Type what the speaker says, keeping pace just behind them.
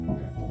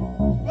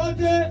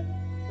Guardate,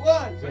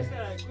 one, Questa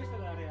è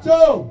la reale.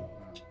 two,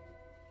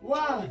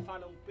 one,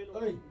 Fanno un pelo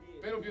Oi.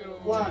 Pelo più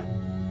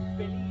one,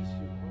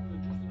 bellissimo, proprio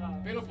giusto da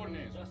pelo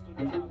forneso. da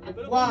studiato.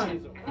 Pelo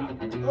One.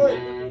 forneso.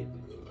 oi,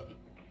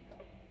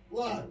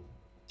 one,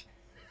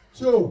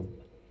 two,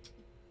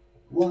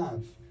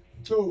 one,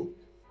 two.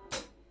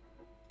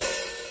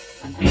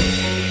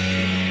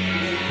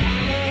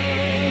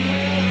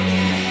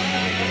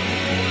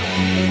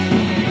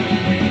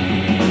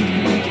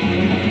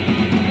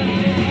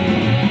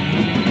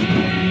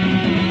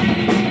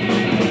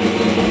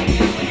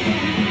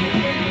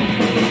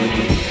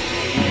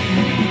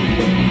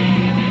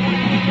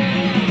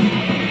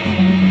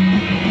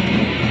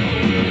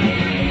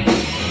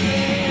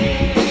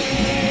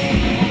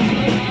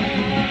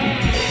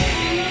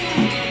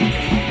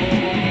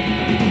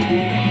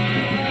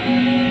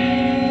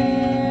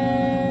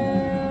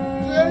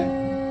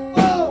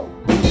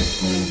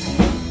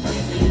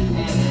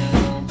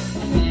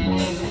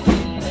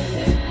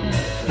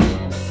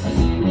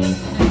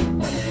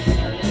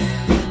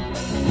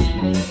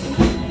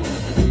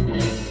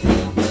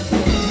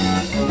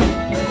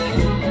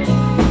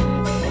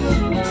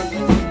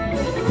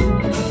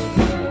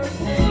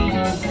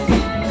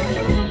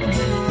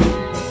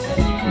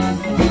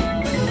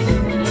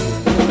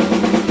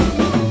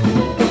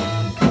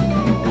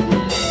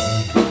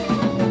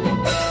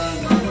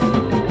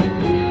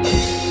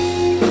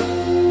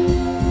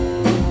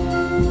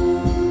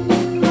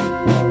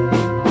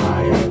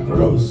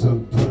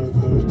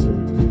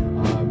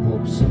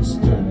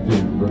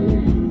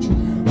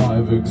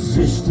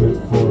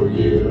 Existed for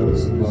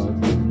years, but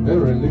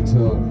very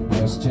little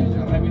has changed.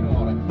 Re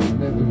minore,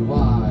 maybe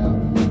vile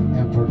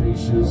and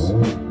pernicious,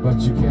 but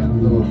you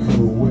can't look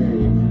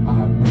away.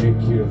 I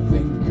make you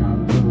think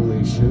I'm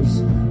delicious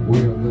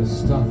with the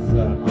stuff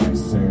that I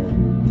say.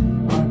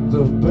 I'm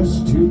the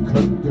best you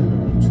can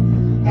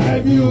get.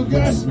 Have you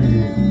guessed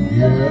me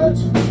yet?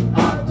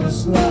 I'm the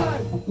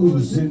slime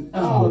oozing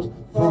out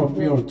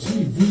from your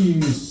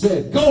TV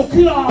set. Go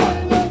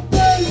killer!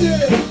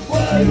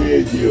 Why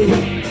did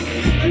you?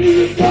 I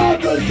need a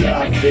father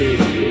to feed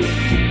you.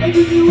 I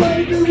need you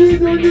wait and we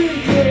don't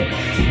need you.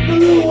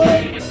 No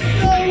way,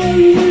 no one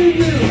need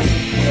you.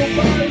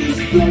 Nobody's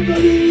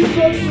totally in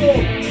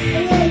control. I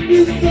like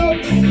this stuff,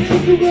 it's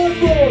a bad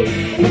boy.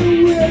 I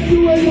know where to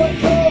wait your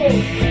soul.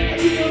 I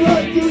need the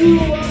right to do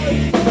what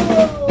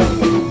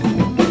I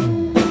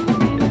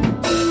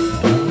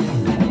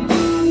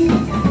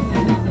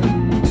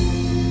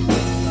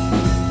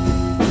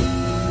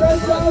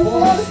That's our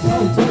voice.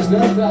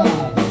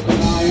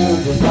 I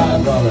am the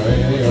slime from the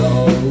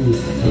radio,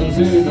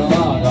 losing the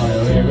line on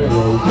your radio.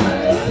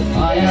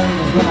 I am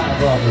the slime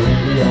from the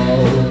radio,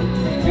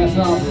 can't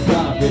stop the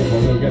slime, people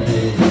look at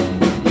me.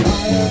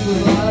 I am the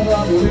slime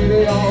from the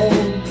radio,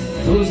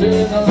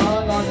 losing the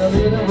line on your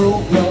living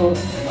room floor.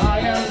 I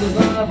am the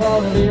slime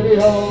from the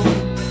radio,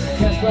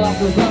 can't stop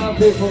the slime,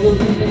 people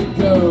look at me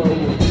go.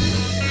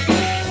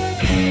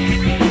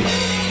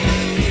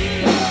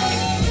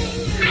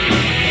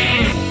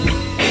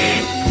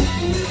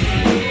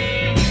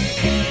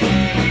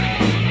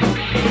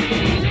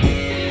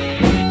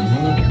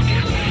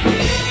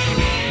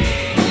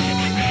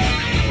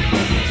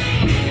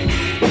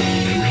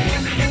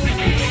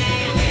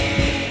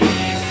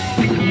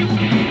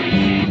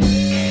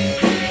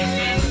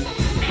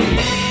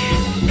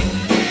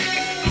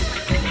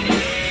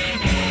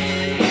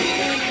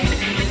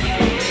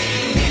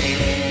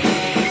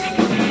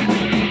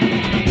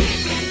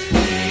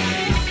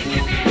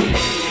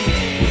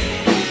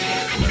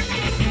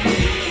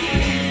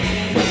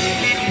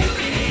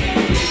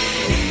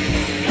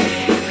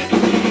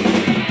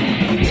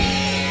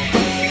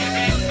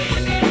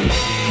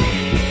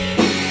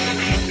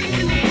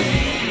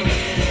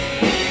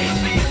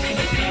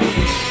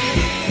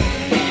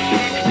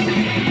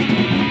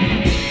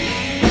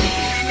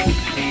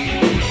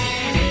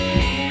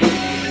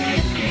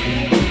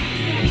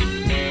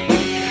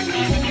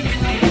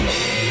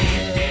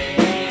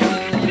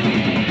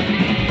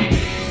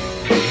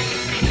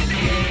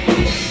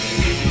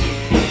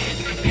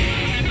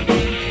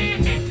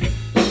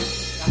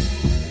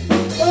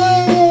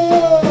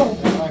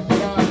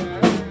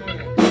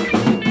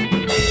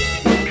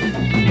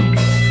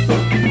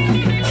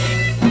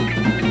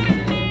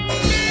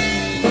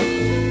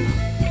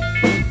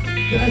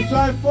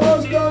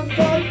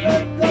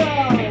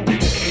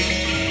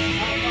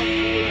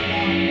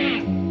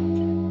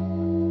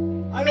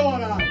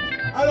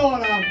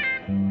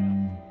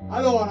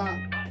 Allora,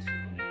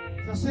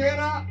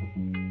 stasera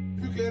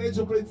più che il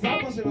Reggio Play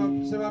Zappa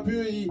sembra più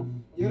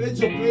il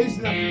Reggio Play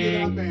della figlia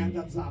della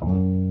merda Zappa.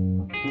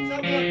 Facciamo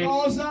una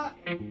cosa,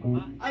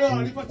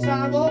 allora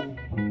rifacciamo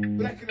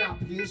Black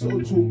Napkins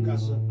o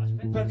Ciuccas,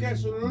 perché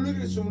sono l'unico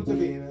che sono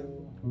venute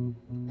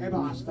bene e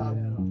basta.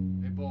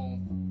 È buono.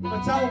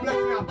 Facciamo Black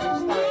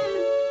Napkins, dai.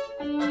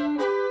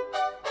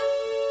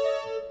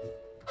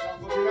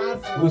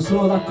 Non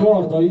sono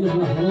d'accordo, io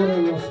sono a favore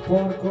dello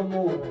sporco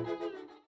amore.